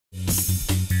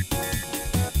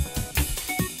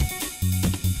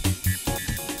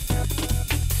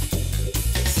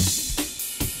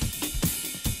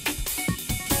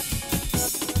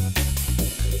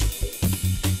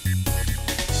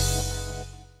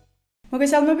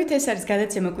მოგესალმებით, ეს არის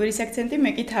გადაცემა კვირის აქცენტი,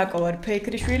 მე კი თაკოვარ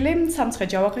ფეიქრიშვილი. სამცხე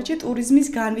ჯავახეთში ტურიზმის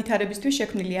განვითარებისთვის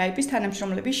შექმნილი IP-ის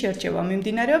თანამშრომლების შერჩევა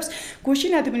მიმდინარეობს.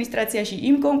 გუშინ ადმინისტრაციაში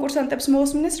იმ კონკურსანტებს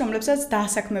მოусმინეს, რომლებსაც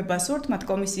დაასაქმება სურთ, მათ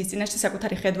კომისიის წინაშე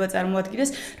საკუთარი ხედვა წარმოადგინეს,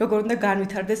 როგორ უნდა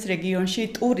განვითარდეს რეგიონში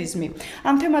ტურიზმი.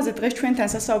 ამ თემაზე დღეს ჩვენთან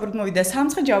სასაუბროდ მოვიდა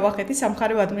სამცხე ჯავახეთის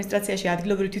სამხარეო ადმინისტრაციაში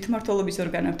ადგილობრივი თვითმმართველობის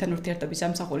ორგანოებთან ურთიერთობის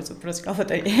სამსახურის უფროსი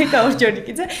კალბატონი ეკა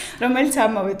ორჯონიკიძე, რომელიც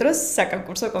ამავე დროს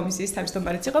საკონკურსო კომისიის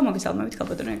თავმჯდომარეც იყო. მოგესალმებით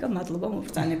კალბატონი ეკა, მადლობა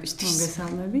მობრძანებისთვის.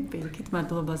 მოგესალმებით, პირიქით,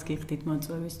 მადლობას გიხდით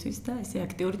მოწვევისთვის და ესე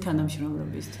აქტიური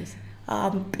თანამშრომლობისთვის.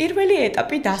 პირველი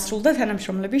ეტაპი დასრულდა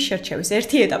თანამშრომლების შერჩევის.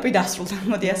 ერთი ეტაპი დასრულდა,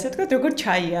 მოდი ასე ვთქვათ, როგორ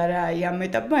ჩაიარა ამ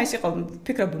ეტაპმა. ეს იყო,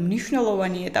 ვფიქრობ,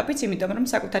 მნიშვნელოვანი ეტაპიც, იმიტომ რომ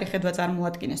საკუთარი ხედვა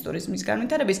წარმოადგენეს ტურიზმის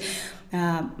განვითარების.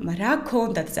 რა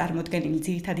ქონდათ წარმოდგენილი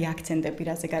ძირითადი აქცენტები,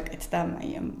 რაზე გაკეთდა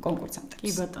ამ კონკურსანტებს?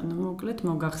 კი ბატონო,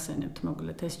 მოგახსენებთ,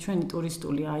 ეს ჩვენი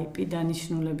ტურისტული IP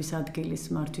დანიშნულების ადგილის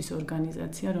მართვის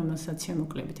ორგანიზაცია, რომელსაც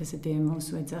შემოკლებით ესე DMO-ს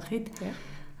ვეძახით.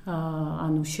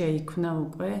 ანუ შეიქმნა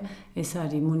უკვე ეს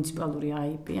არის მუნიციპალური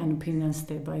IP, ანუ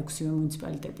ფინანსდება 6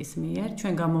 მუნიციპალიტეტის მიერ.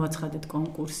 ჩვენ გამოვაცხადეთ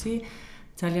კონკურსი.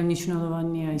 ძალიან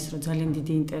მნიშვნელოვანია ის, რომ ძალიან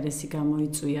დიდი ინტერესი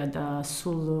გამოიწვია და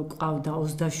სულ ყავდა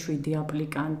 27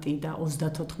 აპლიკანტი და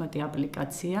 34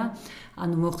 აპლიკაცია.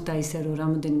 ანუ მოხდა ისე, რომ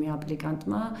რამოდენიმე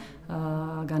აპლიკანტმა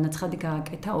განაცხადი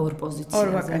გააკეთა 2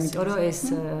 პოზიციაზე, იმიტომ რომ ეს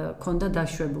ქონდა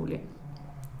დაშვებული.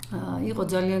 იყო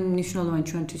ძალიან მნიშვნელოვანი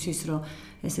ჩვენთვის ის, რომ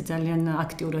ესე ძალიან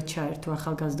აქტიურად ჩაერთო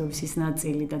ახალგაზრდობის ის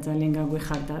ნაწილი და ძალიან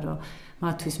გაგვეხარდა, რომ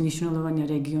მათთვის მნიშვნელოვანია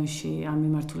რეგიონში ამ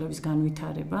მიმართულების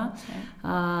განვითარება.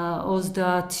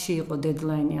 30-ში იყო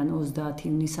დედლაინი, ანუ 30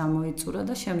 ივნისს ამოიწურა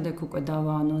და შემდეგ უკვე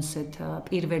დავაანონსეთ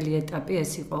პირველი ეტაპი,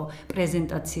 ეს იყო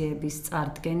პრეზენტაციების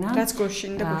წარდგენა. რაც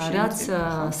გუშინ და გუშინ. რაც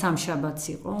სამშაბათს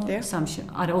იყო,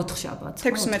 არა 4 შაბათს.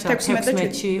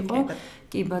 16-ში იყო.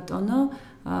 კი ბატონო.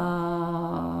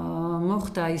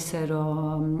 მოხდა ისე,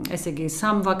 რომ ესე იგი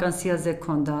 3 ვაკანსიაზე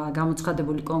ქონდა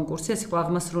გამოცხადებული კონკურსი, ეს იყო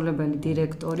აღმასრულებელი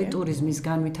დირექტორი, ტურიზმის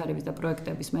განვითარების და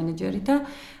პროექტების მენეჯერი და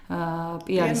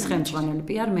PR-ის ხელმძღვანელი,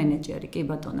 PR მენეჯერი, კი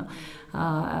ბატონო.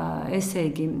 ესე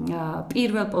იგი,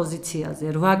 პირველ პოზიციაზე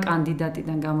 8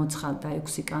 კანდიდატიდან გამოცხადდა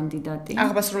 6 კანდიდატი.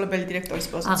 აღმასრულებელი დირექტორის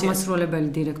პოზიციაზე. აღმასრულებელი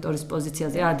დირექტორის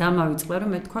პოზიციაზე. დამავიწყდა, რომ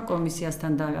მე თქვა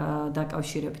კომისიასთან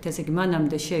დაკავშირებით. ესე იგი,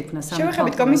 მანამდე შეიქმნა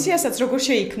შევეხებით კომისიასაც როგორ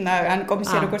შეიქმნა, ან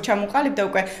კომისია როგორ ჩამოყალიბდა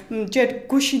უკვე ჯერ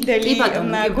გუშინდელი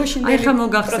ახლა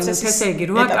მოგახსენეთ, ესე იგი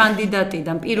 8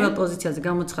 კანდიდატიდან პირველ პოზიციაზე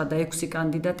გამოცხადდა 6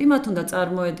 კანდიდატი, მათ უნდა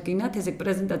წარმოედგინათ, ესე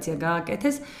პრეზენტაცია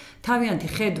გააკეთეს. თავიანთი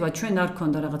ხედვა ჩვენ არ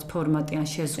ქონდა რაღაც ფორმატი ან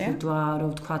შეზღუდვა, რომ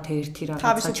ვთქვათ ერთი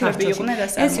რაღაცა ჩარჩოში.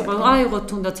 ეს იყო, აიღოთ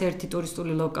თუნდაც ერთი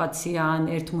ტურისტული ლოკაცია ან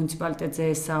ერთ მუნიციპალიტეტზე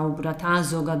ესაუბრათ, ან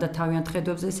ზოგადად თავიანთ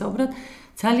ხედვებზე ესაუბრათ.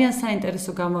 ძალიან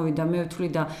საინტერესო გამოვიდა, მე ვთვლი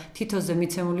და თითოზე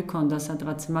მიცემული ქონდა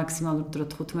სადღაც მაქსიმალურ დრო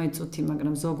 15 წუთი,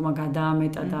 მაგრამ ზოგმა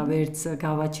გადაამეტა და ვერც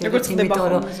გავაჩერეთ, იმიტომ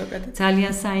რომ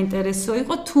ძალიან საინტერესო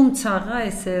იყო, თუმცა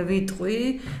ესე ვიტყვი,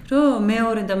 რომ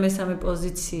მეორე და მესამე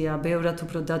პოზიცია ბევრად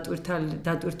უფრო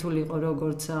დატვირთული იყო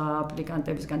როგორც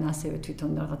აპლიკანტებისგან, ასევე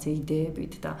თვითონ რაღაცა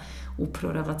იდეებით და უფრო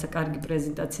რაღაცა კარგი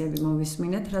პრეზენტაციები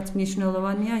მოვისმინეთ, რაც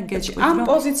მნიშვნელოვანია, იგივე ამ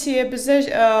პოზიციებზე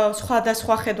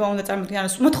სხვადასხვა ხედვა უნდა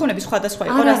წარმოდგინოს, მოთხოვნები სხვადასხვა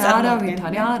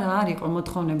არ იყო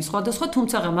მოთხოვნები სხვადასხვა,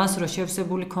 თუმცა მას რო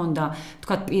შევსებული ქონდა,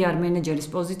 თქვათ PR მენეჯერის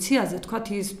პოზიციაზე, თქვათ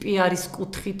ის PR-ის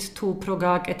კუთხით თუ უფრო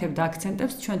გააკეთებდა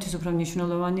აქცენტებს, ჩვენთვის უფრო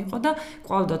მნიშვნელოვანი იყო და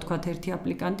ყავდა თქვათ ერთი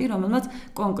აპლიკანტი, რომელმაც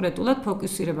კონკრეტულად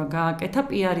ფოკუსირება გააკეთა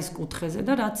PR-ის კუთხეზე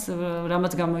და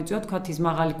რამაც გამოიწვია თქვათ ის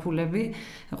მაღალი ქულები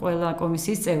ყველა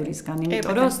კომისიის წევრისგან,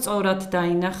 იმიტომ რომ სწორად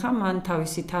დაინახა მან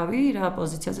თავისი თავი რა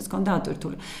პოზიციაზეც ქონდა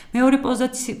ატვირთული. მეორე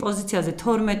პოზიციაზე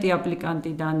 12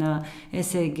 აპლიკანტიდან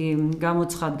ესე იგი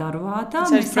გამოცხადდა 8 და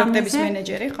მესამეზე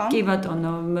მენეჯერი, ხო? კი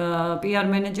ბატონო, PR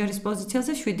მენეჯერის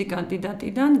პოზიციაზე 7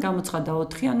 კანდიდატიდან გამოცხადდა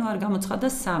 4, ანუ არ გამოცხადდა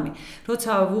 3.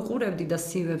 როცა ვუყურებდი და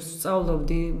CV-ებს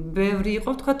ვსწავლობდი, ბევრი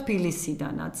იყო, თქვა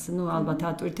თბილისიდანაც. ნუ ალბათ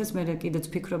ატვირთეს, მე კიდეც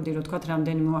ფიქრობდი, რომ თქვა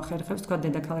რამდენი მოახერხებს, თქვა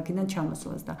დედაქალაქიდან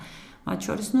ჩამოსვლას და მათ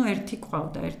შორის ნუ ერთი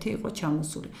ყავდა, ერთი იყო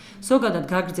ჩამოსული. ზოგადად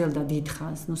გაგრძელდა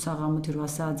დიდხანს, ნუ საღამოთი 8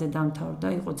 საათზე დამთავრდა,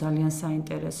 იყო ძალიან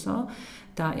საინტერესო.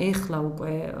 და ეხლა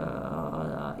უკვე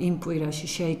იმ კვირაში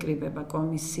შეიკრიბება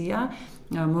კომისია,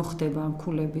 მოხდება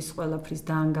ქულების ყველაფრის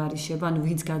დაანგარიშება, ანუ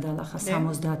ვინც გადალახა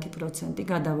 70%,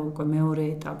 გადავა უკვე მეორე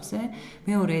ეტაპზე.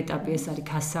 მეორე ეტაპი ეს არის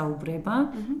გასაუბრება.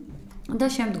 და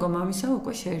შემდგომ ამისა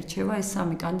უკვე შეერჩევა ეს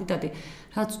 3 კანდიდატი.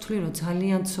 რაც ვთვლი რომ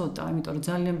ძალიან ცოტა, იმიტომ რომ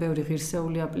ძალიან ბევრი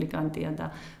ღირსეული აპლიკანტია და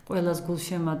ყველას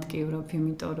გულშემატკივრობ,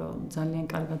 იმიტომ რომ ძალიან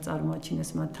კარგად წარმოაჩინეს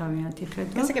მათ თავიანთი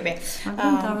ხედვა. გასაგებია.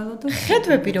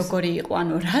 ხედვები როგორი იყო?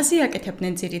 ანუ რაზე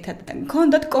აკეთებდნენ ძირითადად?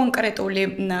 გქონდათ კონკრეტული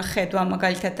ხედვა,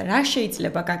 მაგალითად, რა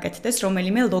შეიძლება გაკეთდეს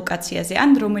რომელიმე ლოკაციაზე,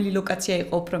 ან რომელი ლოკაცია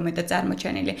იყო უფრო მეტად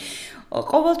წარმოჩენილი?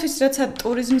 ყოველთვის როცა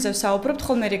ტურიზმზე ვსაუბრობთ,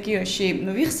 ხოლმე რეგიონში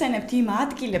ვიხსენებთ იმ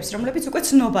ადგილებს, რომლებიც უკვე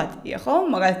ცნობადია, ხო?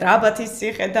 მაგალითად, რაბათის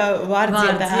ციხე და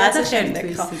ვარძია და ასე შემდეგ,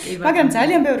 ხო? მაგრამ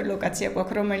ძალიან ბევრი ლოკაცია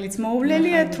გვაქვს, რომელიც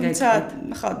მოუვლელია, თუმცა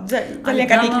ხო, ძალიან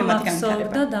კარგი იქნება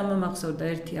განვითარება. დამამახსოვრდა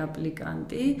ერთი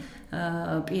აპლიკანტი,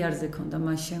 PR-ზე ქონდა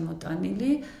მას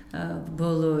შემოტანილი,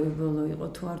 ბოლო იყო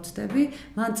თუ არ ვცდები,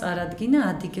 მან წარადგინა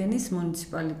ადიგენის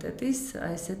მუნიციპალიტეტის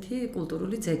ესეთი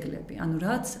კულტურული ძეგლები. ანუ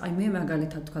რაც, მე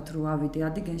მაგალითად ვთქვათ, რომ ავიდე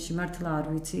ადიგენში, მართლა არ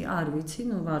ვიცი,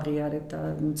 ნუ ვაღიარებ და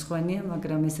მწვენია,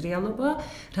 მაგრამ ეს რეალობაა,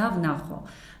 რა ვნახო.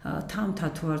 თამთა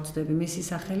თუ არ ვცდები მისი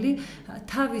სახელი,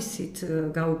 თავისით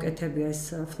გაუკეთებია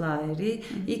ეს ფლაერი,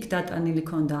 იქ დატანილი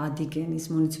ქონდა ადიგენის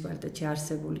მუნიციპალიტეტში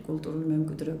არსებული კულტურული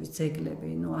მემკვიდრეობის ძეგლები,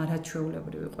 ნუ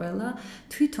არაჩვეულებრივი ყველა,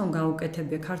 თვითონ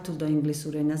გაუკეთებია ქართულ და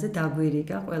ინგლისურ ენაზე,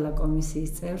 დაგვირიგა ყველა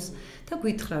კომისიის წევრს და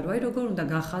გითხრა, რომ როგორ უნდა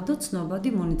გახადოთ ცნობადი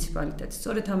მუნიციპალიტეტი.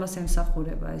 სწორედ ამას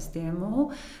ემსახურება ეს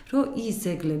DMO, რომ ის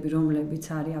ძეგლები, რომლებიც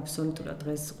არის აბსოლუტურად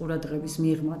დღეს ყურადღების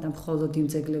მიღმა და მხოლოდ იმ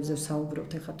ძეგლებზე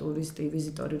ვსაუბრობთ, ეხლა ტურისტი,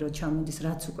 ვიზიტორი რო ჩამოდის,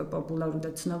 რაც უკვე პოპულარული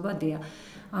და ცნობადია,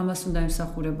 ამას უნდა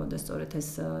ემსახურებოდა სწორედ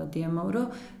ეს DMO, რომ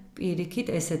პირიქით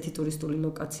ესეთი ტურისტული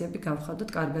ლოკაციები გავხადოთ,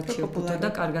 კარგად შევფუთოთ და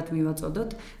კარგად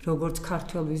მივაწოდოთ, როგორც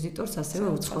ქართველ ვიზიტორს, ასევე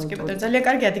უცხოელ ტურისტს. ძალიან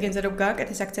კარგი ადგილზე რომ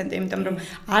გააკეთეს აქცენტი, იმიტომ რომ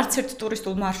არც ერთ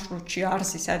ტურისტულ მარშრუტში არ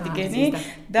არის ადგილი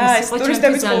და ეს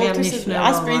ტურისტები ყოველთვის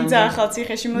ასპინძა ახალ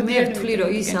ციხეში მოდიან. მე ვთვლი, რომ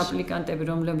ის აპლიკანტები,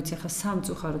 რომლებიც ახლა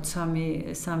სამწუხაროდ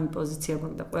სამი პოზიცია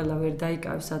გვაქვს და ყველა ვერ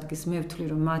დაიკავეს ადგილს, მე ვთვლი,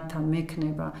 რომ მათთან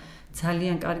მექნება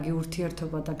ძალიან კარგი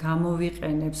ურთიერთობა და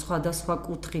გამოვიყენებ სხვადასხვა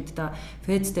კუთხით და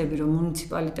ვეცდები რომ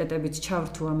მუნიციპალიტეტებიც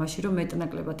ჩავრთო ამაში რომ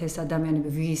მეტნაკლებად ეს ადამიანები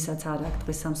ვისაც არ აქვს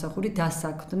დღეს სამსახური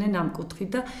დასაქმდნენ ამ კუთხით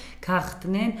და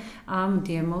გახდნენ ამ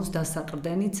DMO-ს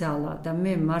დასაყრდენი ძალა და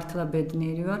მე მართლა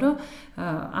ბედნიერი ვარ რომ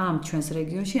ამ ჩვენს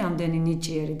რეგიონში ამდენი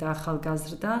ნიჭიერი და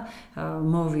ახალგაზრდა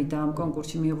მოვიდა ამ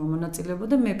კონკურსში მიიღო მონაწილეობა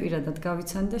და მე პირადად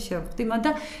გავიცანი და შევხვდი მათ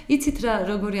და იცით რა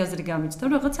როგორი აზრი გამიჩნდა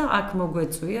რომ რაღაცა აქ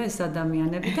მოგვეწვია ეს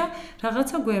ადამიანები და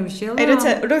რაღაცა გვემშელა.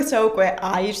 როცა უკვე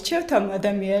აირჩევთ ამ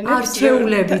ადამიანებს,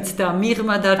 არჩეულებიც და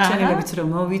მიღმა დარჩენილებიც რომ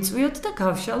მოვიწვიოთ და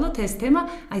გავშალოთ ეს თემა,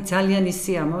 აი ძალიან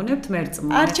ისიამოვნებთ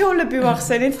მერწმუნე. არჩეულები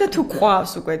ვახსენეთ და თუ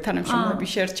ყავს უკვე თანამშრომლები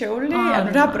შერჩეული, ანუ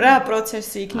რა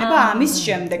პროცესი იქნება ამის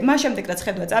შემდეგ. მას შემდეგ რაც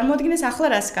ხედვა წარმოადგინეს, ახლა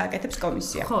რას გააკეთებს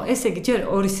კომისია? ხო, ესე იგი ჯერ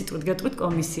ორი სიტყვით გეტყვით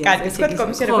კომისია. ესე იგი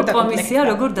კომისია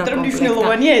როგორ დაკომპლექტდება.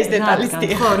 მნიშვნელოვანია ეს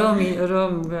დეტალისტია. ხო,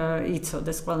 რომ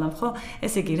იცოდეს ყველამ, ხო?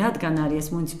 ესე იგი რადგან არის ეს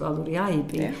მუნიციპალური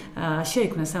IP,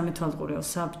 შეიქმნა სამეთვალყურეო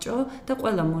საბჭო და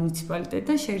ყველა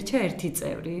მუნიციპალიტეტიდან შეირჩა ერთი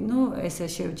წევრი. ნუ ესე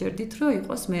შევჯერდით, რომ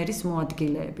იყოს მერის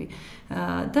მოადგილეები.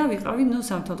 და ვიყავი ნუ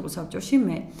სამეთვალყურეო საბჭოში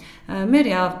მე. მე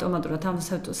ავტომატურად ამ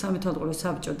სამეთვალყურეო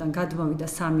საბჭოდან გადმოვიდა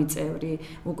 3 წევრი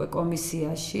უკვე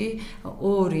კომისიაში,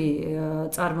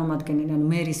 2 წარმომადგენელი, ანუ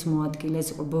მერის მოადგილე, ეს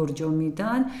იყო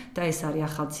ბორჯომიდან და ეს არის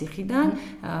ახალციხიდან.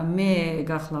 მე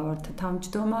გახლავართ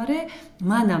თავმჯდომარე,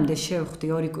 მანამდე შევხვდი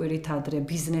 2 კვირით ადრე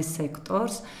ბიზნეს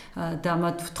სექტორს და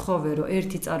მათ ვთხოვე, რომ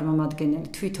ერთი წარმომადგენელი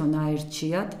თვითონ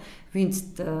აერჩიათ, ვინც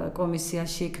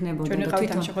კომისიაში იქნებოდა და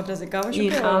თვითონ შეხვედრაზე გავაშუქე.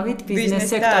 იყავით ბიზნეს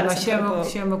სექტორმა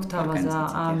შემოგთავაზა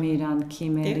ამირან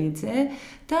ქიმერიძე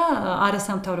და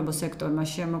არასამთავრობო სექტორმა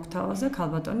შემოგთავაზა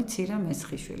ქალბატონი ცირა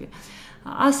მესხიშვილი.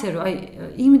 ასე რომ აი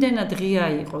იმდენად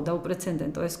ღია იყო და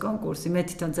უპრეცედენტო ეს კონკურსი, მე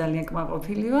თვითონ ძალიან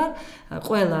კმაყოფილი ვარ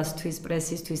ყველასთვის,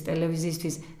 პრესისთვის,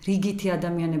 ტელევიზიისთვის, რიგითი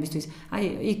ადამიანებისთვის. აი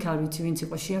იქ არ ვიცი ვინც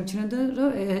იყო შეამჩნევდა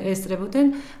რომ ესწრებოდნენ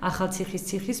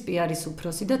ახალციხის PR-ის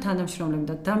უფროსი და თანამშრომლები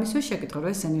და დამისვე შეკითხა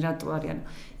რომ ესენი რატო არიან.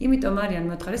 იმიტომ არიან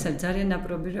მოთხარ ეს არის ძალიან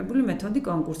აპრობირებული მეთოდი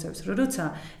კონკურსების, რომ როცა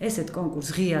ესეთ კონკურს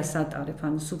ღიას ატარებ,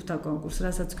 ანუ სუფთა კონკურს,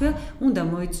 რასაც ქვია, უნდა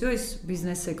მოიწვიო ეს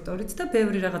ბიზნეს სექტორიც და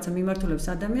ბევრი რაღაცა მიმართულებს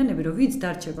ადამიანები, რომ ვინც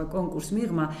დარჩება კონკურს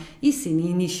მიღმა, ისინი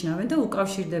ინიშნავენ და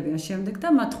უკავშირდებიან შემდეგ და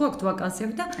მათ ხო აქვთ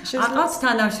ვაკანსიები და აყავს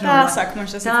თანამშრომლობა.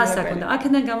 დაასაქმონ და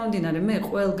აქედან გამომდინარე მე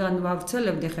ყველგან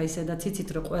ვავრცელებდი, ხა ისედაც იცით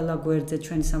რომ ყველა გვერდზე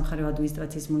ჩვენი სამხარეო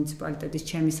ადმინისტრაციის მუნიციპალიტეტის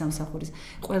ჩემი სამსახურის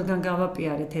ყველგან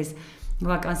გავაპიარეთ ეს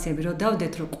ვაკანსიები რომ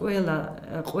დავდეთ რომ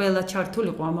ყველა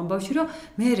ჩართულიყო ამ ამბავში რომ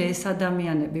მე ეს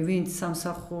ადამიანები ვინც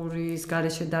სამსახურის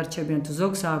გარეშე დარჩებიან თუ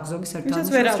ზოგს აქვს ზოგის ერთ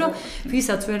ამბავს რომ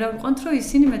ვისაც ვერ ავიყვანთ რომ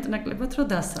ისინი მეტნაკლებად რომ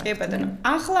დასაქმდნენ. კი ბატონო.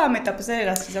 ახლა ამ ეტაპზე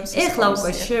რაც იზამს ეხლა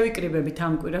უკვე შევიკრიბებით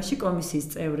ამ კვირაში კომისიის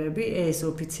წევრები ეს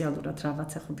ოფიციალურად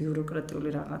რაღაცა ხო ბიუროკრატიული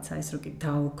რაღაცა ეს რომ კი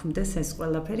დაუქმდეს ეს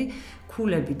ყველაფერი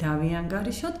ქულები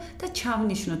დავიანგარიშოთ და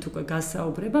ჩავნიშნოთ უკვე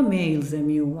გასაუბრება მეილზე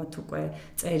მიუვათ უკვე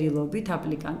წერილობით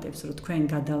აპლიკანტებს რომ თქვენ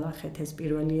გადალახეთ ეს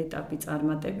პირველი ეტაპი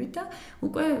წარმატებით და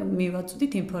უკვე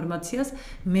მივაწვდით ინფორმაციას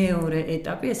მეორე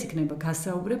ეტაპი ეს იქნება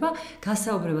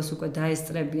გასაუბრებას უკვე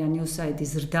დაესწრებიან ნიუსაიდი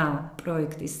ზრდა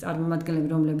პროექტის წარმომადგენლები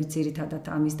რომლებიც ძირითადად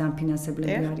ამის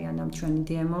დამფინანსებლები არიან ამ ჩვენი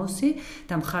DMO-ში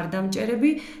და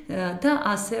მხარდამჭერები და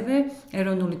ასევე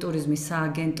ეროვნული ტურიზმის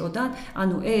სააგენტოდან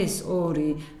ანუ ეს ორი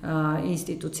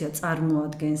ინსტიტუცია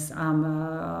წარმოადგენს ამ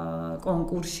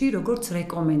კონკურსში როგორც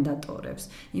რეკომენდატორებს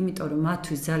იმიტომ რომ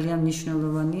მათთვის ძალიან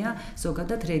მნიშვნელოვანია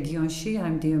ზოგადად რეგიონში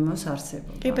ამ DMO-ს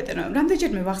არსებობა. კი ბატონო,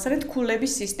 რამდენჯერმე ვახსენეთ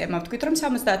ქულების სისტემა. ვთქვით რომ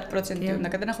 70% უნდა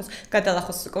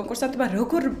გადალახოს კონკურსანტებმა,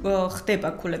 როგორ ხდება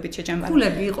ქულებით შეჯამება?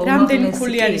 ქულები იყო რამდენი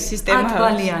ქულიანი სისტემა?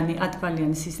 10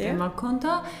 ბალიანი სისტემა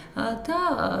ჰქონდა და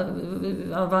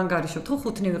ვანგარიშობთ ხო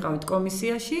 5-ნი ვიყავით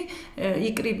კომისიაში,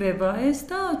 იკრიბება ეს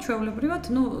და ჩვეულებრივად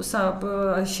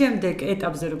შემდეგ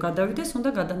ეტაპზე რომ გადავიდეს, უნდა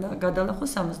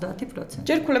გადალახოს 70%.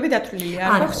 ჯერ ქულები დათვლილია,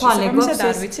 არა, ხვალებობს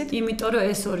არ ვიცით, იმიტომ რომ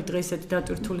ეს ორი დღე ესეთი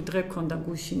დატვირთული დღე ქონდა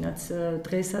გუშინაც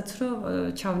დღესაც რომ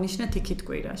ჩავნიშნეთ იქით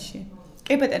კვირაში.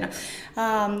 კი ბატონო.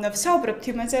 ვსაუბრობთ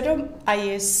იმაზე, რომ აი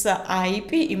ეს IP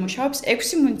იმუშავებს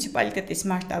 6 მუნიციპალიტეტის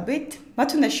მასშტაბით. მათ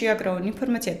უნდა შეაგროვონ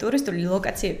ინფორმაცია ტურისტული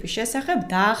ლოკაციების შესახებ,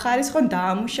 დაახარისხონ,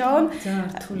 დაამუშავონ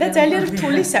და ძალიან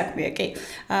რთული საქმეა, კი.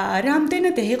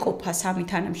 რამდენად ეყოფა სამი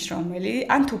თანამშრომელი,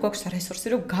 ან თუ გვაქვს რესურსი,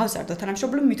 რომ გავზარდოთ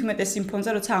თანამშრომლები, მით უმეტეს იმ ფონზე,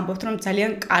 როცა ამბობთ, რომ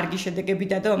ძალიან კარგი შედეგები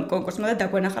დადო ამ კონკურსმა და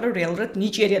დაგვენახა, რომ რეალურად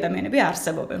ნიჭიერი ადამიანები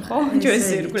არსებობენ, ხო? ჩვენს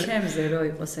ირგვლივ. ჩემზე რო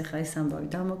იყოს ახლა ეს ამბავი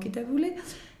დამოკიდებული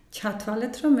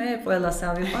ჩათვალეთ რომ მე ყველას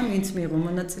ავიყვან ვინც მიიღო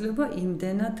მონაწილეობა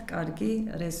იმდენად კარგი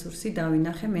რესურსი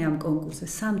დავინახე მე ამ კონკურსზე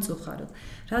სამწუხაროდ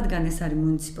რადგან ეს არის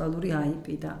მუნიციპალური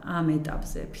IP და ამ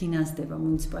ეტაპზე ფინანსდება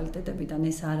მუნიციპალიტეტებიდან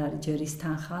ეს არ არის ჯერ ის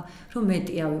თანხა რომ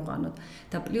მეტი ავიყვანოთ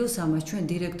და პლუს ამას ჩვენ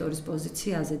დირექტორის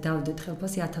პოზიციაზე დავდეთ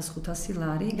ხელფასი 1500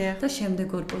 ლარი და შემდეგ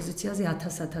ორ პოზიციაზე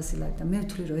 1000 ლარი და მე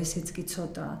ვთვლი რომ ესეც კი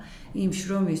ცოტაა იმ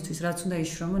შრომისთვის რაც უნდა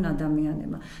იშრომონ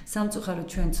ადამიანებმა სამწუხაროდ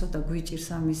ჩვენ ცოტა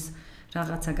გვიჭირს ამის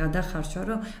რაღაცა გადახარშვა,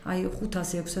 რომ აი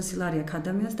 500-600 ლარი აქ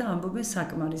ადამიანს და ამბობენ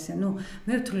საკმარისია. ნუ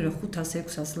მე ვთვლი რომ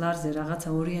 500-600 ლარზე რაღაცა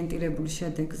ორიენტირებული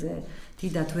შედეგზე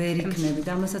დიდად ვერ იქნები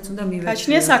და ამასაც უნდა მივეცდე.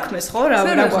 გაჩნია საქმეს, ხო, რა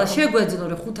გვაქვს. შეგვეძლო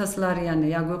რომ 500 ლარიანი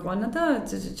აგვეყვანა და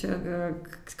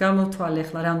გამოვთვალე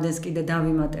ახლა რამდენს კიდე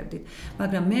დავიმატებდით.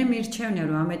 მაგრამ მე მირჩევნია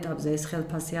რომ ამ ეტაპზე ეს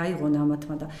ხელფასი აიღონ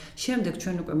ამათმა და შემდეგ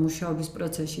ჩვენ უკვე მუშაობის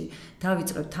პროცესში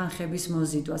დავიწყებთ თანხების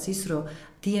მოზიდვას ის რომ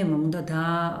DMO უნდა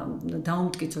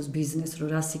დაუმტკიცოს ბიზნესს, რომ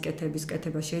რა სიკეთების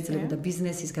კეთება შეიძლება და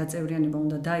ბიზნესის გაწევრიანება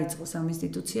უნდა დაიწყოს ამ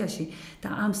ინსტიტუციაში და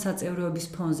ამ საწევროების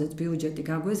ფონზეც ბიუჯეტი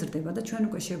გაგვეზრდება და ჩვენ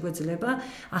უკვე შეგვეძლება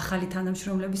ახალი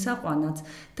თანამშრომლების აყვანაც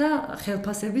და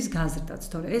ხელფასების გაზრდაც,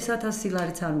 თორე ეს 1000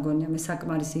 ლარიც არ მგონია მე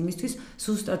საკმარისი იმისთვის,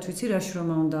 ზუსტად ვიცი რა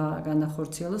შრომა უნდა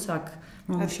განახორციელოს აქ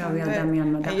მომუშავე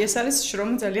ადამიანმა და აი ეს არის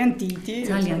შრომა ძალიან დიდი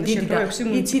და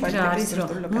იცით რა არის რომ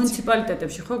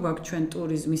მუნიციპალიტეტებში ხო გვაქვს ჩვენ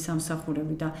ტურიზმის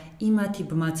სამსახურები და იმათი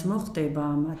ბმაც მოხდება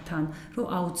ამათთან რომ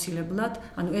აუცილებლად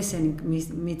ანუ ესენი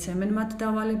მიცემენ მათ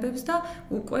დავალებებს და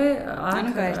უკვე არ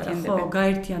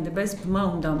გაერთიანდება ეს ბმა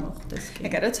უნდა მოხდეს კი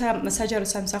ეგ როცა საჯარო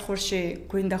სამსახურში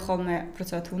გვინდა ხოლმე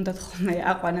პროცესად უნდათ ხოლმე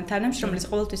აყვანან თანამშრომლის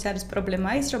ყოველთვის არის პრობლემა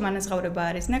ის რომ ანაზღაურება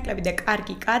არის ნაკლები და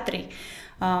კარგი კადრი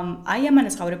აი ამ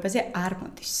ანაზღაურებაზე არ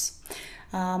მოდის.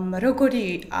 როგორი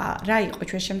რა იყო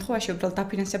ჩვენ შემთხვევაში უბრალოდ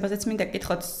დაფინანსებაზეც მინდა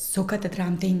გითხოთ ზოგადად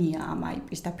რამდენია ამ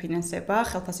IP-ის დაფინანსება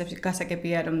ხელფასების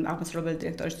გასაგებია რომ აღმასრულებელი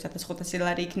დირექტორისთვის 1500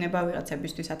 ლარი იქნება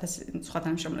ვიღაცებისთვის 1000 სხვა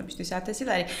თანამშრომლებისთვის 1000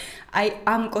 ლარი აი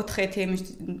ამ კუთხით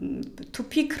თუ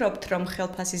ფიქრობთ რომ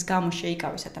ხელფასის გამო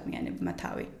შეიკავეს ადამიანებმა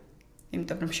თავი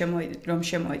იმიტომ რომ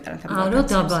შემოიტანათ ამ რო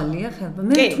დაბალია ხელფასი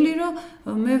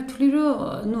მე ვთვლი რომ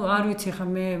ნუ არ ვიცი ხა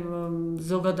მე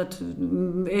ზოგადად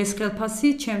ეს ხელფასი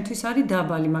ჩემთვის არის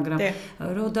დაბალი მაგრამ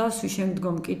რო დავსვი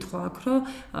შემდგომ კითხვა აქ რომ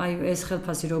აი ეს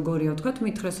ხელფასი როგორია ვთქვათ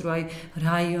მითხრეს რომ აი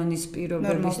რაიონის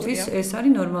პირობებისთვის ეს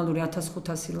არის ნორმალური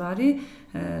 1500 ლარი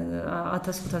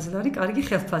 1500 ლარი კარგი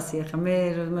ხელფასია ხა მე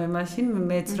მაშინ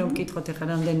მეც რომ კითხოთ ხა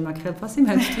რამდენი მაქვს ხელფასი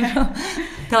მე ვთვლი რომ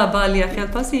დაბალია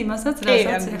ხელფასი იმასაც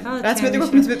რასაც ხა რაც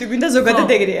მეტი გვინდა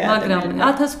ზოგადად ეგრეა მაგრამ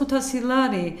 1500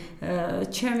 ლარი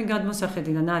ჩემი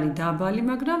გადმოსახედიდან არის დაბალი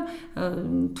მაგრამ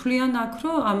თვლიან აქ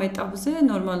რომ ამ ეტაპზე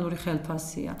ნორმალური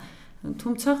ხელფასია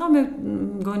თუმცა მე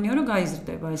მგონია რომ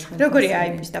გაიზრდება ეს ხელფასი. როგორი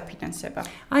IP-ის დაფინანსება?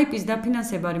 IP-ის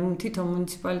დაფინანსება არის თითო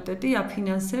მუნიციპალიტეტი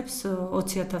აფინანსებს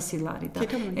 20,000 ლარი და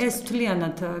ეს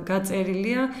თლიანად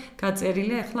გაწერილია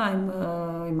ახლა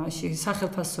იმაში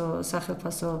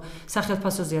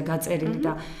სახელფასოზეა გაწერილი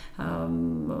და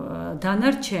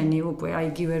დანარჩენი უკვე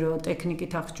იგივე რომ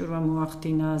ტექნიკით აღჭურვა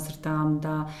მოახდინა ზრდამ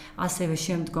და ასევე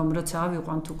შემდგომ როცა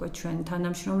ავიყვანთ უკვე ჩვენ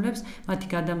თანამშრომლებს მათი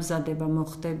გადამზადება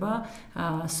მოხდება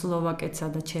სლოვაკეთსა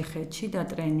და ჩეხეთში და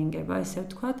ტრენინგება ესე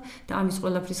ვთქვათ და ამის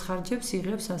ყველაფრის ხარჯებს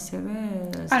იღებს ასევე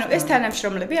ანუ ეს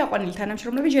თანამშრომლები აყვანილი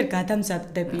თანამშრომლები ჯერ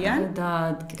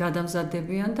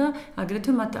გადამზადდებიან და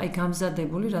აგრეთვე მათ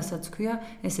გამზადებული რასაც ქვია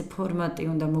ესე ფორმატი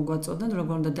უნდა მოგვაწოდონ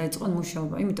როგორ უნდა დაიწყონ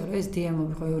მუშაობა იმიტომ რომ ეს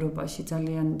DMO-ი ხო ევროპაში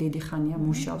ძალიან დიდი ხანია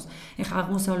მუშაობს ეხლა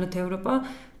აღმოსავლეთ ევროპა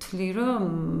თვლი რომ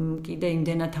კიდე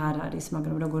იმდენად არ არის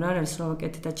მაგრამ როგორ არ არის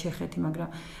სლოვაკეთი და ჩეხეთი მაგრამ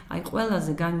აი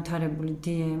ყველაზე განვითარებული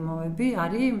DMO-ები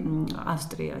არის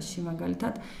ავსტრიაში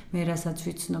მაგალითად მე რასაც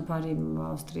ვიცნობ არის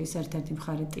ავსტრიის ერთ-ერთი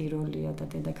მხარე ტიროლია და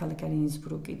დედაქალაქი არის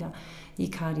ინსბრუკი და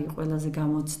იქ არის ყველაზე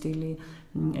გამოცდილი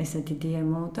ესეთი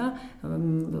DMO და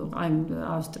აი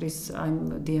ავსტრიის აი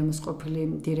DMO-ის ყოფილი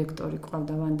დირექტორი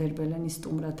ყავდა ვანდერბელენის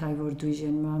სტუმრად აი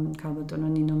ვორდვიჟენმა ქალბატონო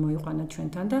ნინო მოიყვანა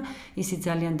ჩვენთან და ისი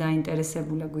ძალიან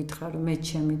დაინტერესებულია გითხრა რომ მე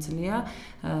შემიძლია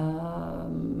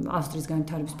ავსტრიის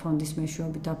განვითარების ფონდის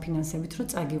მეშვეობით და ფინანსებით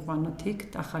რომ წაგიყვანოთ იქ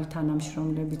ახალი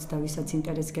თანამშრომლებიც და ვისაც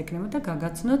ინტერესი გექნება და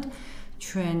გაგაცნოთ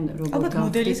ჩვენ როგორ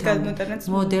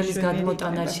მოდელის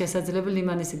გადმოტანა შესაძლებელი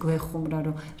იმან ესე გვეხუმრა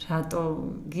რომ რატო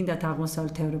გინდათ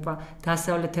აღმოსავლეთ ევროპა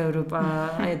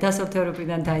დასავლეთ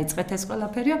ევროპიდან დაიწყეთ ეს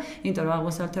ყველაფერიო იმიტომ რომ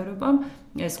აღმოსავლეთ ევროპამ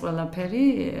ეს ყველაფერი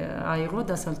აიღო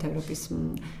დასავლეთ ევროპის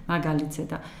მაგალითზე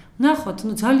და ნახოთ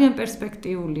ძალიან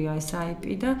პერსპექტიულია ეს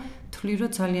IP და თვლი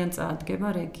რომ ძალიან წაადგება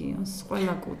რეგიონს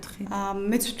ყველა კუთხით.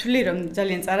 მეც ვთვლი რომ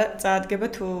ძალიან წაადგება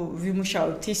თუ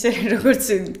ვიმუშაოთ ისე როგორც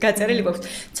გაწერილი გვაქვს.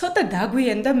 ცოტა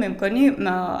დაგვიანდა მე მგონი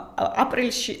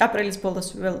აპრილის ბოლოს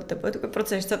ველოდებოდ უკვე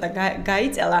პროცესი ცოტა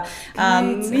გაიწელა.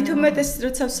 მით უმეტეს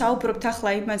როცა საუბრობთ ახლა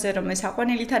იმაზე რომ ეს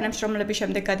აყვანილი თანამშრომლები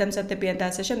შემდეგ გადამზადდებიან და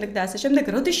ასე შემდეგ,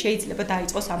 როდის შეიძლება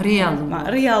დაიწყოს ამ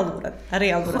რეალურად.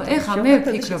 ეხლა მე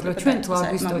ვფიქრობ რომ ჩვენ თუ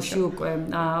აგვისტოში უკვე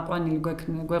აყვანილი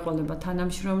გვეყოლება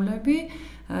თანამშრომლები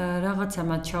რაღაცა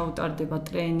მათ ჩაუტარდება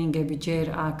ტრენინგები ჯერ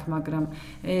აქ, მაგრამ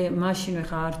მაშინ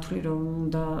ხა არ თვლი რომ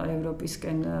უნდა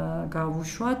ევროპისკენ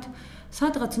გავუშვათ.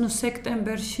 სადღაც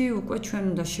სექტემბერში უკვე ჩვენ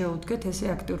უნდა შევუდგეთ ესე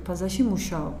აქტიურ ფაზაში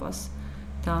მუშაობას.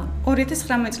 და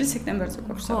 2019 წლის სექტემბერზე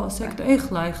გვაქვს. ხო,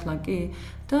 ეხლა კი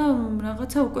და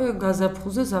რაღაცა უკვე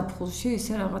ზაფხულში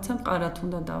ისე რაღაცა მყარად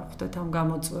უნდა დავხვდეთ ამ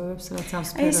გამოწვევებს, რაც ამ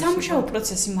სფეროში. აი, სამუშაო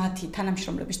პროცესი მათი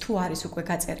თანამშრომლების თუ არის უკვე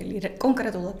გაწერილი,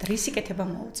 კონკრეტულად რის იკეთება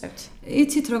მოუწევთ?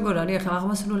 იცით როგორ არის, ახლა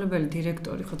აღმასრულებელი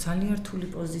დირექტორი ხო ძალიან რთული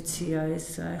პოზიცია ეს,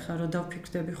 ახლა რო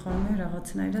დავფიქრდები ხოლმე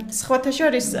რაღაცნაირად. სხვათა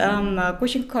შორის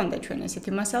გუშინ გქონდა ჩვენ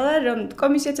ესეთი მასალა, რომ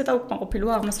კომისია ცოტა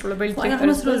უკმაყოფილოა აღმასრულებელი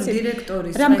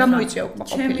დირექტორის. რამ გამოიწვია უკმაყოფილება?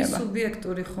 ჩემი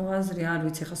სუბიექტური ხო აზრი არ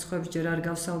ვიცი, ახლა სხვებს ჯერ არ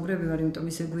გავსაუბრები ვარ, იმიტომ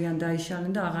ისე გვიან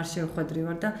დაიშალენ და აღარ შევხვედრი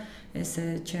ვარ და ესე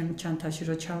ჩემ ჩანთაში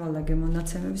რო ჩავალაგე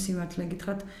მონაცემები სიმართლე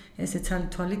გითხრათ ესე ცალი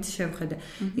თვალით შევხედე.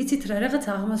 იცით რა რაღაც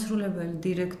აღმასრულებელი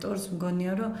დირექტორს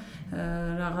მგონია რომ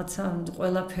რაღაცა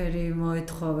ყველაფერი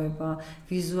მოეთხოვება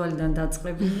ვიზუალიდან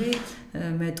დაწყებული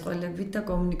მეტყველებით და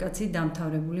კომუნიკაციით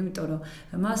დამთავრებული, იმიტომ რომ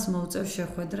მას მოუწევს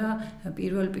შეხვედრა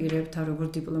პირველ პირებთან,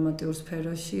 როგორც დიპლომატიურ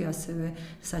სფეროში, ასევე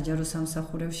საჯარო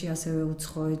სამსახურებში, ასევე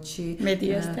უცხოეთში,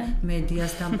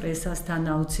 მედიასთან, პრესასთან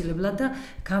აუცილებლად და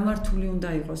გამართული უნდა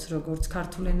იყოს როგორც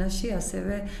ქართულ ენაში,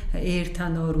 ასევე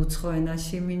ერთ-ან ორ უცხო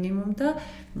ენაში მინიმუმ და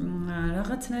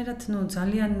რაღაცნაირად,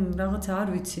 ძალიან რაღაცა არ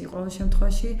ვიცი, ყოველ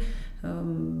შემთხვევაში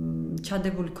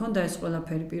ჩადებული ქონდა ეს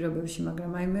ყველაფერი პირობებში,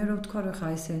 მაგრამ აი მე რო ვთქვა რომ ხა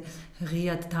ესე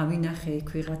ღიად დავინახე იქ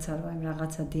ვიღაცა რომ აი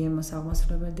რაღაცა DMO-ის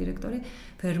აღმასრულებელი დირექტორი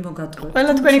ვერ მოგატყუებდა.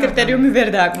 ყველა თქვენი კრიტერიუმი ვერ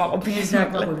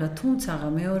დააკმაყოფილა. თუმცა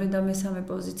მეორე და მესამე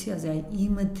პოზიციაზე აი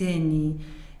იმდენი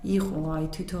იყო აი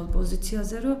თითოეულ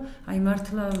პოზიციაზე რომ აი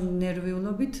მართლა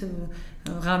ნერვიულობით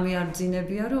ღამე არ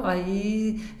ძინებია რომ აი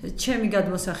ჩემი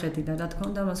გადმოსახედიდან რა თქმა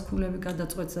უნდა მას ქულები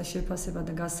გადაწყვეტს და შეფასება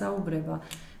და გასაუბრება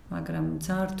მაგრამ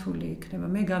ძართული იქნება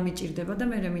მე გამიჭირდება და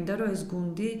მე მინდა რომ ეს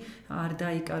გუნდი არ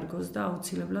დაიკარგოს და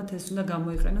აუცილებლად ეს უნდა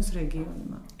გამოიყენოს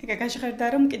რეგიონმა. ეკა გაშეხერდა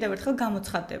რომ კიდევ ერთხელ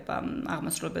გამოცხადდება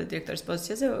აღმასრულებელი დირექტორის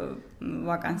პოზიციაზე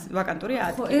ვაკანტური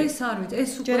ადგილი. ხო ეს არ ვიცი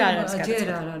ეს უკვე ჯერ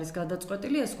არ არის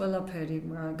გადაწყვეტილი ეს ყველაფერი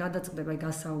გადაწყდება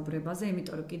გასაუბრებაზე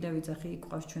იმიტომ რომ კიდევ ვიძახი იქ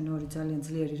ყავს ჩვენ ორი ძალიან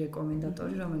ძლიერი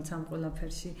რეკომენდატორი რომელიც ამ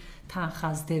ყველაფერში თან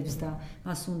ხაზდებს და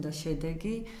მას უნდა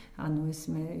შედეგი ანუ ეს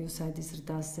მე USAID-ის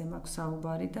ზრდაზე მაქვს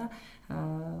საუბარი და და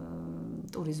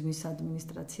ტურიზმის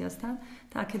ადმინისტრაციასთან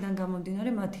და აქედან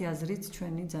გამომდინარე მათი აზრით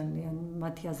ჩვენთვის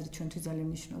ძალიან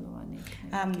მნიშვნელოვანი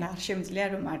იქნება. შემიძლია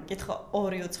რომ არ გითხო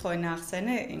ორი უცხო ენა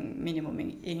ახსენე, მინიმუმი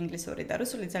ინგლისური და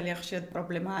რუსული ძალიან ხშირად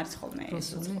პრობლემა არის ხოლმე ეს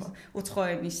უცხო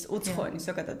ენის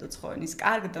ზოგადად უცხო ენის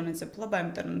კარგ დონეზე ფლობა,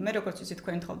 იმიტომ რომ მე როგორც ვიცი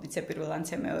თქვენ თხოვდით პირველ ან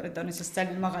მეორე დონეზე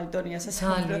ძალიან მაღალი დონეა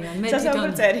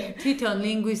სასაუბრო წერი. თვითონ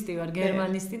ლინგვისტი ვარ,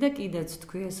 გერმანისტი და კიდეც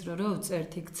თქვი ეს რომ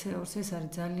ვწერთ იქ C2-ს, ეს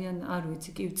არის ძალიან არ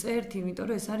ვიცი, კი ვწერთ, იმიტომ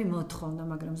რომ ეს არის მოთხოვნა,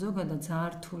 მაგრამ ზოგადად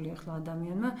ძალიან რთული ახლა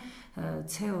ადამიანმა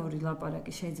C2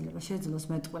 ლაპარაკი შეიძლება შეძლოს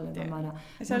მეტყველება, მაგრამ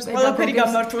ეს არის ყველაფერი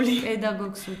გამართული.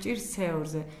 პედაგოგს უჭირს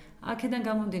C2-ზე. აქედან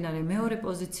გამომდინარე მეორე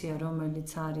პოზიცია, რომელიც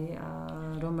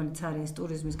არის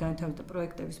ტურიზმის განვითარების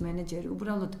პროექტების მენეჯერი,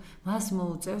 უბრალოდ მას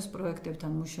მოუწევს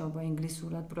პროექტებთან მუშაობა,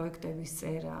 ინგლისურად პროექტების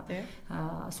წერა,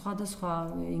 სხვადასხვა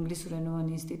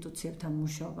ინგლისურენოვანი ინსტიტუციებთან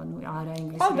მუშაობა, არა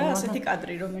ინგლისურენოვანი. და ასეთი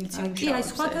კადრი, რომელიც კი, აი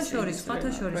სხვათა შორის,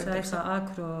 აი ხა აქ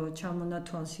რო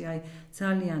ჩამონათვალში, აი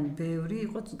ძალიან ბევრი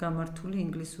იყო გამართული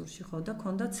ინგლისურში, ხო და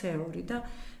ქონდა C2 და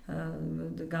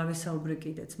გავესაუბრე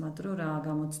კიდეც მათ რომ რა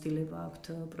გამოცდილება აქვთ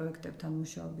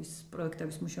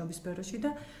პროექტების მუშაობის სფეროში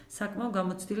და საკმაო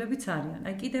გამოცდილებიც არიან.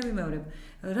 აი კიდევ ვიმეორებ,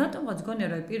 რატომღაც გონია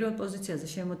რომ პირველ პოზიციაზე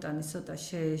შემოტანის ცოტა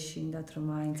შეეშინდათ რომ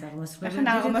მაინც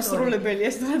აღმასრულებელია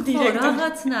ეს დირექტორი.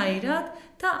 რაღაცნაირად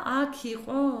და აქ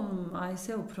იყო აი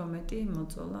ესე უფრო მეტი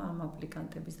მოწოლა ამ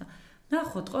აპლიკანტების და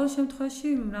ნახოთ ყოველ შემთხვევაში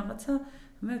რაღაცა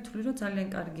მე ვთვლი რომ ძალიან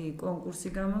კარგი კონკურსი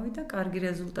გამოვიდა, კარგი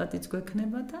რეზულტატიც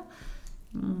გვექნება და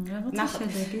რაღაცა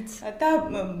შედეგიც. და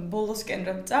ბოლოსკენ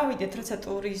რომ წავიდეთ, როცა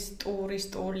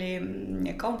ტურისტული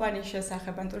კომპანიის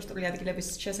შესახებ, ტურისტული ადგილების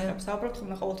შესახებ საუბრობთ,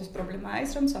 ხოლმე ყოველთვის პრობლემაა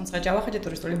ის, რომ სამცხე ჯავახეთში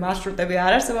ტურისტული მარშრუტები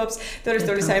არ არსებობს,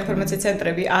 ტურისტული საინფორმაციო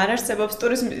ცენტრები არ არსებობს,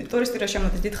 ტურისტი რო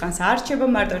შემოდის დიდხანს არ რჩება,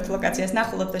 მარტო ერთ ლოკაციას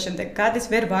ნახულობს და შემდეგ გადის,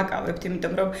 ვერ ვაკავებთ,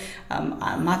 იმიტომ რომ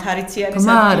მათ არიციანი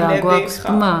ადგილები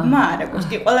ხმა. არა, გვაქვს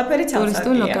კი ყველაფერი ცალსახია.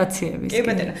 ტურისტული ლოკაციების. კი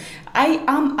ბატონო. აი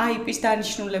ამ IP-ის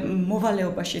დანიშნულება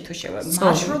მოვალეობაში თუ შევარ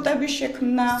მარშრუტების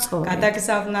შექმნა,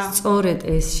 გადაგზავნა. სწორედ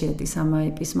ეს შედის ამ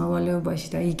IP-ის მოვალეობაში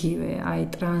და იგივე აი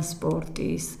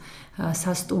ტრანსპორტის,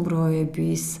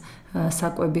 სასტუმროების,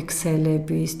 საკვები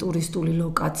ქსელების, ტურისტული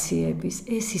ლოკაციების,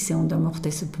 ეს ისე უნდა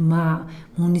მოხდეს ბმა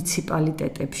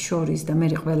მუნიციპალიტეტებს შორის და მე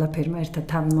ყველაფერმა ერთად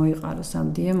თავი მოიყაროს ამ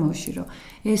DMO-ში, რომ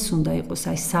ეს უნდა იყოს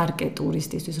აი სარკე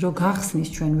ტურისტისთვის, რომ გახსნის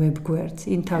ჩვენ ვებგვერდს,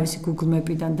 იმ თავისი Google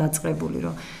Map-იდან დაწყებული,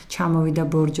 რომ ჩამოვიდა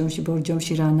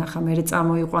ბორჯომში რა ნახა, მერე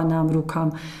წამოიყვანა ამ რუქამ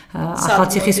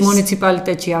ახალციხის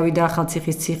მუნიციპალიტეტში, ავიდა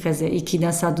ახალციხის ციხეზე,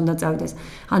 იქიდან სად უნდა წავიდეს.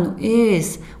 ანუ ეს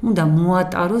უნდა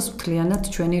მოატაროს მთლიანად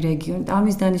ჩვენი რეგიონი.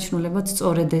 ამის დანიშნულებაც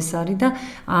სწორედ ეს არის და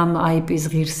ამ IP-ის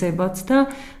ღირსებაც და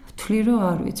ვთვლი რომ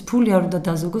არ ვიცი, ფული არ უნდა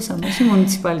დაზოგოს ამაში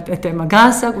მუნიციპალიტეტებმა,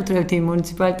 განსაკუთრებით იმ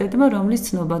მუნიციპალიტეტებმა, რომლის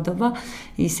ცნობადობა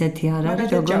ისეთი არ არის,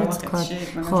 როგორც თქვა,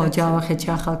 ხო, ჯავახეთში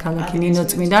ახალქალაქი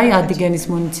ნინოწმინდა, აი ადიგენის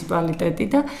მუნიციპალიტეტი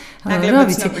და რა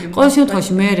ვიცი, ყოველ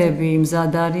შემთხვევაში მერები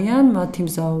მზად არიან, მათი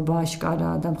მზაობა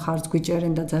აშკარაა და მხარს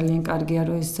გვიჭერენ და ძალიან კარგია,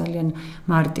 რომ ეს ძალიან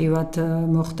მარტივად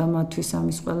მოხდა მათთვის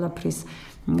ამის ყველაფრის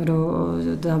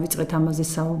რომ დავიწყეთ ამაზე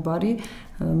საუბარი,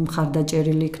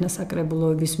 მხარდაჭერილი იქნა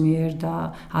საკრებულოების მიერ და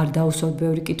არ დაუსვათ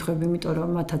ბევრი კითხვები, იმიტომ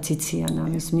რომ მათაც იციან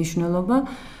ამის მნიშვნელობა.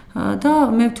 და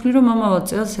მე ვთვლი რომ მომავალ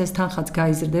წელს ეს თანხაც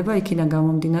გაიზრდება, იქიდან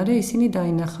გამომდინარე ისინი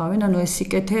დაინახავენ, ანუ ეს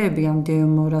სიკეთეები ამ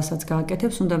DMO, რასაც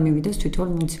გააკეთებს, უნდა მივიდეს თვითონ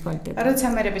მუნიციპალიტეტი. როცა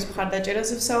მერების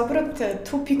მხარდაჭერაზე ვსაუბრობთ,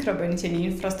 თუ ფიქრობენ ისინი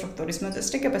ინფრასტრუქტურის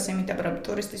მოწესრიგებას, იმიტომ რომ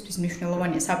ტურისტისთვის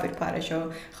მნიშვნელოვანია საფირფარეშო,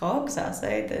 ხო,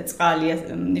 გზაზე, წყალია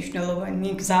მნიშვნელოვანი,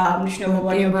 გზა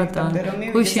მნიშვნელოვანი ობიექტამდე რომ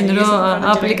მივიდეს. გუშინ რომ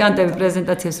აპლიკანტები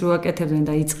პრეზენტაციას რო აკეთებდნენ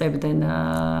და იწყებდნენ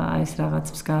ეს რაღაც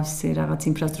მსგავსი რაღაც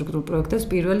ინფრასტრუქტურულ პროექტებს,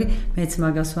 პირველი მეც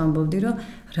მაგას ვამბობდი, რომ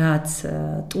რაც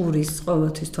ტურისტს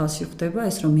ყოველთვის თვალში ხვდება,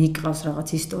 ეს რომ მიყავს რაღაც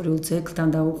ისტორიულ ძეგლთან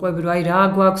და უყვები, რომ აი რა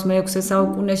გვაქვს მე-6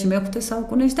 საუკუნეში, მე-5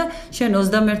 საუკუნეში და შენ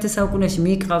 21 საუკუნეში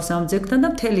მიყავს ამ ძეგლთან და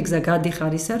მთელი გზა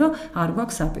გადიხარ ისე, რომ არ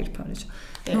გვაქვს საფირფარეშო.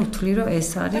 ну ვთვლი რომ ეს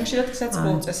არის ხშირად გზაც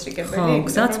მოუწესრიგებელი ხო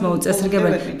გზაც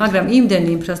მოუწესრიგებელი მაგრამ იმდენი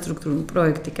ინფრასტრუქტურული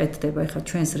პროექტი კეთდება ახლა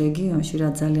ჩვენს რეგიონში რა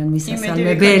ძალიან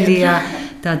მისასალმებელია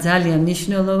და ძალიან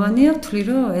მნიშვნელოვანია ვთვლი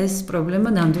რომ ეს პრობლემა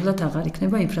ნამდვილად აღარ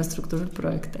იქნება ინფრასტრუქტურული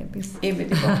პროექტების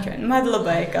იმედი გვაქვს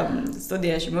მადლობა ეკა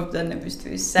სტუდიაში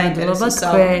მობრძანებისთვის საინტერესო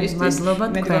საუბრისთვის მადლობა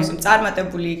თქვენ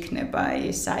წარმატებული იქნება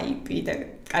ეს IP და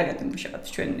კარგად იმუშავებს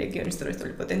ჩვენ რეგიონის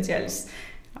ტურისტული პოტენციალის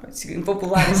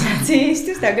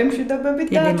პოპულარიზაციისთვის დაგემშვიდობებით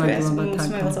და ჩვენს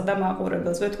მსმენელსა და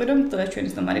მაყურებელს ვეთქვი რომ დღეს ჩვენი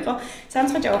სტუმარი იყო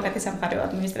სამცხე ჯავახეთის სამხარეო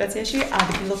ადმინისტრაციაში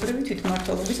ადგილობრივი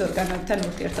თვითმმართველობის ორგანოებთან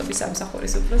ურთიერთობის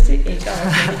სამსახურის უფროსი ეკა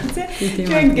ვაჟელიძე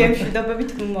ჩვენ გემშვიდობებით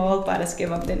მომავალ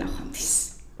პარასკევამდე ნახვამდის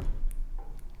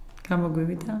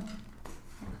გამოგვივიდა